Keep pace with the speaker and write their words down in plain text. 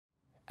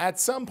At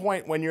some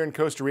point when you're in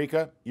Costa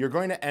Rica, you're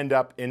going to end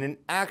up in an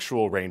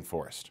actual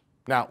rainforest.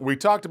 Now, we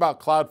talked about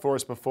cloud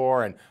forest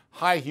before and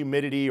high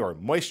humidity or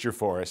moisture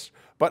forest,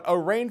 but a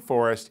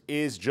rainforest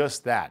is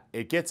just that.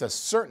 It gets a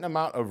certain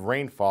amount of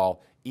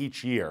rainfall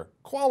each year,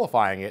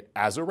 qualifying it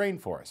as a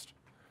rainforest.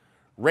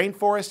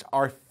 Rainforests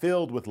are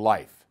filled with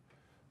life.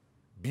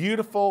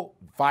 Beautiful,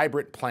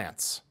 vibrant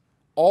plants.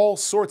 All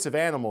sorts of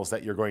animals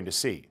that you're going to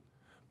see.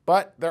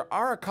 But there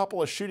are a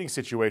couple of shooting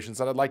situations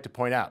that I'd like to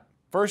point out.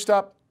 First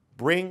up,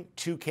 bring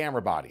 2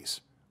 camera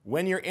bodies.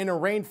 When you're in a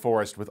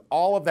rainforest with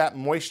all of that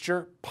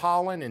moisture,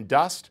 pollen, and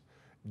dust,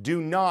 do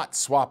not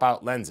swap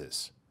out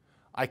lenses.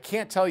 I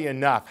can't tell you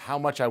enough how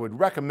much I would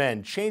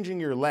recommend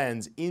changing your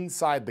lens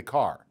inside the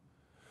car.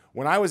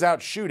 When I was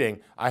out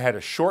shooting, I had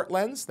a short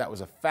lens that was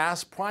a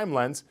fast prime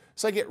lens,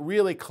 so I get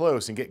really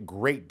close and get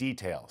great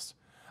details.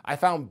 I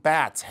found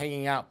bats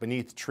hanging out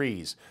beneath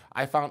trees.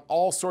 I found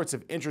all sorts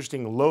of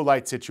interesting low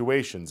light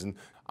situations. And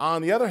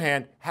on the other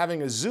hand,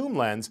 having a zoom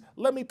lens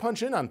let me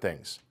punch in on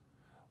things.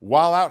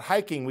 While out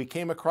hiking, we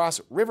came across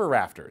river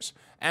rafters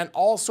and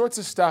all sorts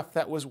of stuff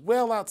that was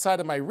well outside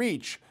of my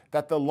reach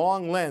that the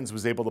long lens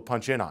was able to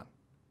punch in on.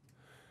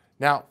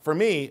 Now, for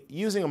me,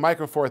 using a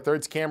Micro Four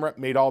Thirds camera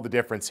made all the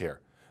difference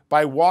here.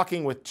 By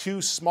walking with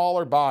 2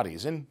 smaller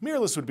bodies, and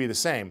mirrorless would be the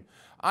same,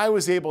 I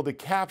was able to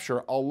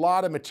capture a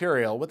lot of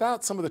material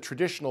without some of the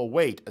traditional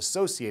weight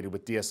associated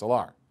with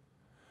DSLR.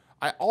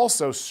 I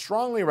also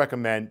strongly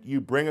recommend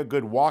you bring a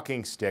good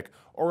walking stick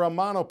or a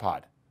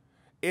monopod.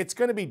 It's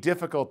going to be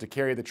difficult to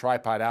carry the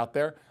tripod out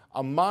there.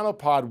 A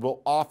monopod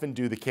will often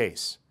do the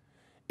case.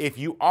 If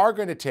you are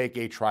going to take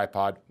a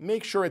tripod,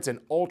 make sure it's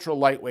an ultra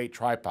lightweight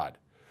tripod.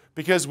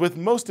 Because with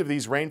most of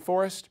these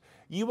rainforests,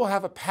 you will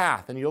have a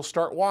path and you'll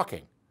start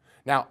walking.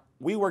 Now,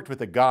 we worked with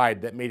a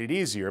guide that made it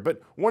easier,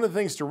 but one of the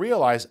things to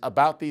realize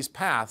about these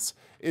paths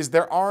is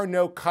there are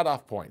no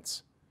cutoff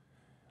points.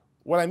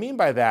 What I mean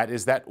by that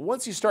is that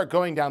once you start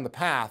going down the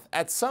path,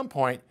 at some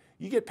point,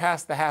 you get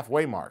past the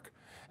halfway mark.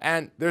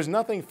 And there's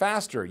nothing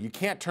faster. You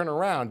can't turn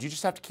around. You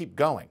just have to keep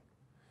going.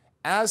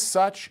 As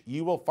such,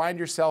 you will find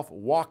yourself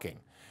walking,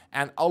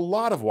 and a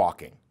lot of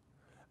walking.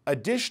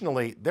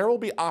 Additionally, there will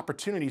be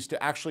opportunities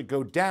to actually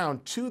go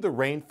down to the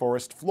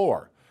rainforest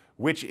floor,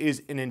 which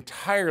is an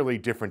entirely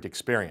different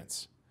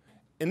experience.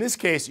 In this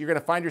case, you're going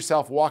to find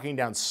yourself walking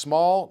down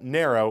small,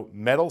 narrow,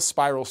 metal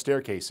spiral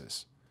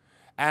staircases.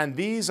 And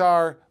these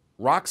are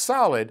rock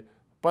solid,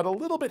 but a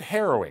little bit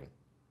harrowing.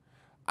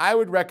 I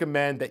would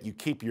recommend that you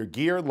keep your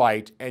gear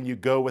light and you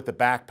go with a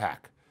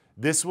backpack.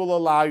 This will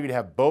allow you to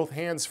have both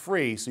hands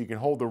free so you can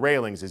hold the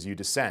railings as you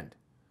descend.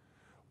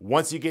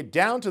 Once you get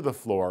down to the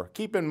floor,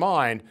 keep in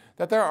mind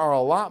that there are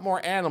a lot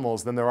more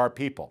animals than there are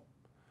people.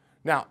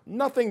 Now,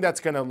 nothing that's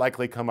going to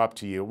likely come up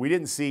to you. We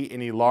didn't see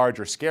any large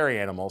or scary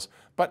animals,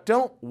 but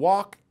don't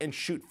walk and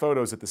shoot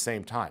photos at the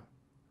same time.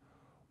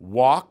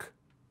 Walk,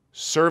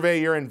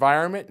 survey your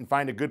environment and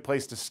find a good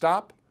place to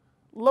stop,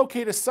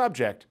 locate a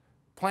subject,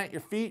 plant your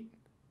feet,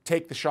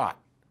 take the shot.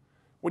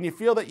 When you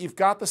feel that you've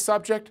got the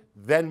subject,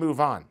 then move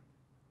on.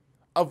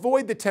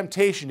 Avoid the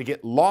temptation to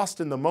get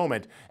lost in the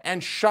moment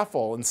and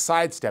shuffle and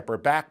sidestep or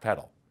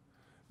backpedal.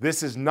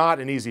 This is not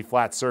an easy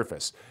flat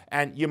surface,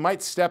 and you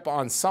might step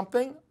on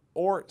something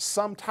or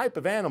some type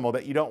of animal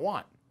that you don't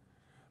want.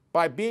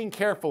 By being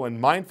careful and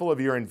mindful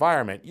of your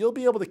environment, you'll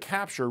be able to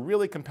capture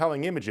really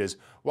compelling images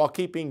while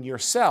keeping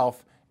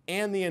yourself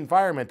and the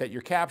environment that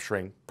you're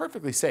capturing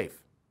perfectly safe.